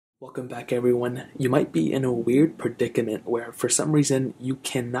Welcome back everyone. You might be in a weird predicament where for some reason you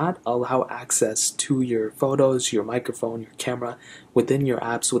cannot allow access to your photos, your microphone, your camera within your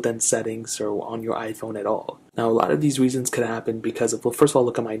apps, within settings, or on your iPhone at all. Now a lot of these reasons could happen because of, well, first of all,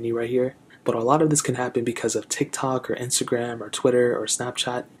 look at my knee right here. But a lot of this can happen because of TikTok or Instagram or Twitter or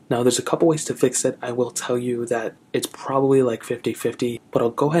Snapchat. Now there's a couple ways to fix it. I will tell you that it's probably like 50-50, but I'll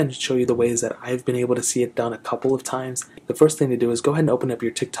go ahead and show you the ways that I've been able to see it done a couple of times. The first thing to do is go ahead and open up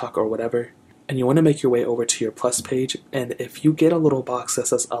your TikTok or whatever, and you want to make your way over to your plus page, and if you get a little box that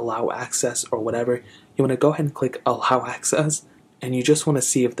says allow access or whatever, you want to go ahead and click allow access, and you just want to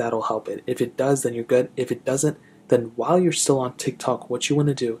see if that'll help it. If it does, then you're good. If it doesn't, then while you're still on TikTok, what you want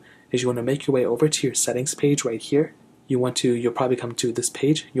to do is you want to make your way over to your settings page right here. You'll probably come to this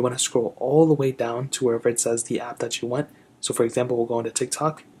page. You want to scroll all the way down to wherever it says the app that you want. So for example, we'll go into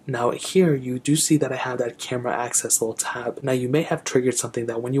TikTok. Now here you do see that I have that camera access little tab. Now you may have triggered something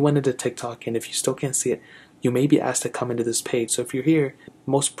that when you went into TikTok, and if you still can't see it, you may be asked to come into this page. So if you're here,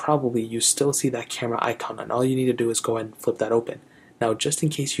 most probably you still see that camera icon, and all you need to do is go ahead and flip that open. Now just in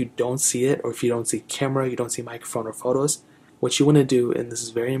case you don't see it, or if you don't see camera, you don't see microphone or photos, what you want to do, and this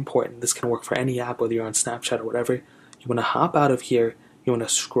is very important, this can work for any app, whether you're on Snapchat or whatever, you want to hop out of here, you want to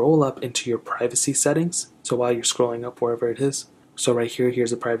scroll up into your privacy settings. So while you're scrolling up wherever it is, so right here,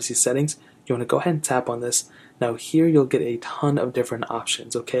 here's the privacy settings, you want to go ahead and tap on this. Now here you'll get a ton of different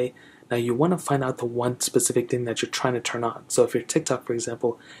options, okay? Now you want to find out the one specific thing that you're trying to turn on. So if you're TikTok, for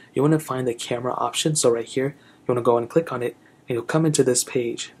example, you want to find the camera option. So right here, you want to go and click on it, and you'll come into this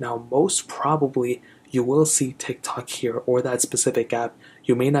page. Now most probably you will see TikTok here or that specific app.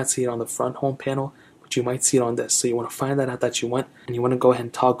 You may not see it on the front home panel, but you might see it on this. So you want to find that out that you want, and you want to go ahead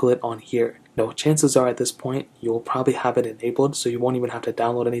and toggle it on here. Now chances are at this point you'll probably have it enabled, so you won't even have to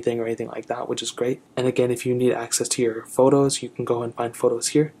download anything or anything like that, which is great. And again, if you need access to your photos, you can go and find photos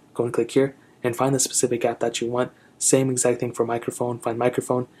here. Go and click here and find the specific app that you want. Same exact thing for microphone. Find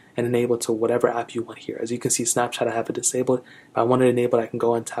microphone and enable to whatever app you want here. As you can see, Snapchat, I have it disabled. If I want it enabled, I can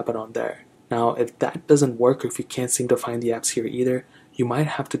go and tap it on there. Now, if that doesn't work, or if you can't seem to find the apps here either, you might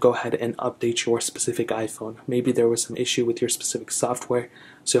have to go ahead and update your specific iPhone. Maybe there was some issue with your specific software,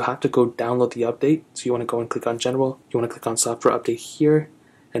 so you'll have to go download the update. So you want to go and click on General, you want to click on Software Update here,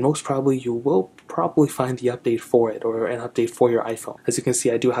 and most probably you will probably find the update for it, or an update for your iPhone. As you can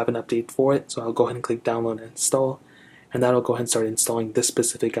see, I do have an update for it, so I'll go ahead and click Download and Install, and that'll go ahead and start installing this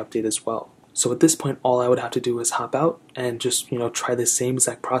specific update as well. So at this point, all I would have to do is hop out and just, try the same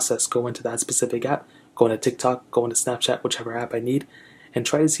exact process. Go into that specific app, go into TikTok, go into Snapchat, whichever app I need, and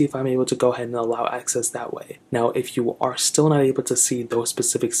try to see if I'm able to go ahead and allow access that way. Now, if you are still not able to see those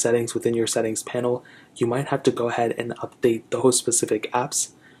specific settings within your settings panel, you might have to go ahead and update those specific apps.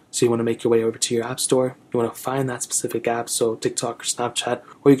 So you want to make your way over to your app store, you want to find that specific app, so TikTok or Snapchat,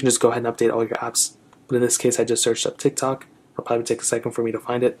 or you can just go ahead and update all your apps. But in this case, I just searched up TikTok. It'll probably take a second for me to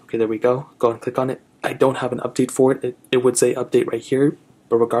find it. Okay, there we go. Go ahead and click on it. I don't have an update for it. It would say update right here,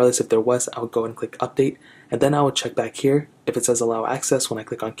 but regardless if there was, I would go and click update, and then I would check back here. If it says allow access when I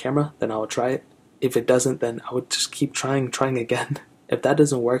click on camera, then I would try it. If it doesn't, then I would just keep trying again. If that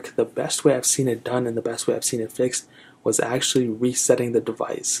doesn't work, the best way I've seen it done and the best way I've seen it fixed was actually resetting the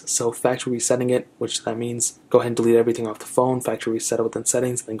device. So factory resetting it, which that means go ahead and delete everything off the phone, factory reset it within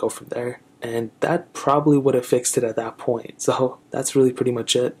settings, and then go from there. And that probably would have fixed it at that point. So that's really pretty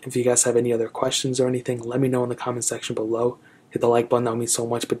much it. If you guys have any other questions or anything, let me know in the comment section below. Hit the like button, that would mean so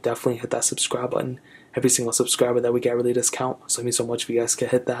much, but definitely hit that subscribe button. Every single subscriber that we get really does count, so it means so much if you guys can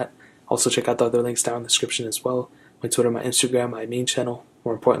hit that. Also check out the other links down in the description as well. My Twitter, my Instagram, my main channel.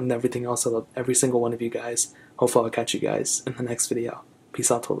 More important than everything else, I love every single one of you guys. Hopefully I'll catch you guys in the next video.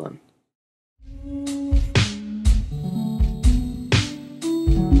 Peace out till then.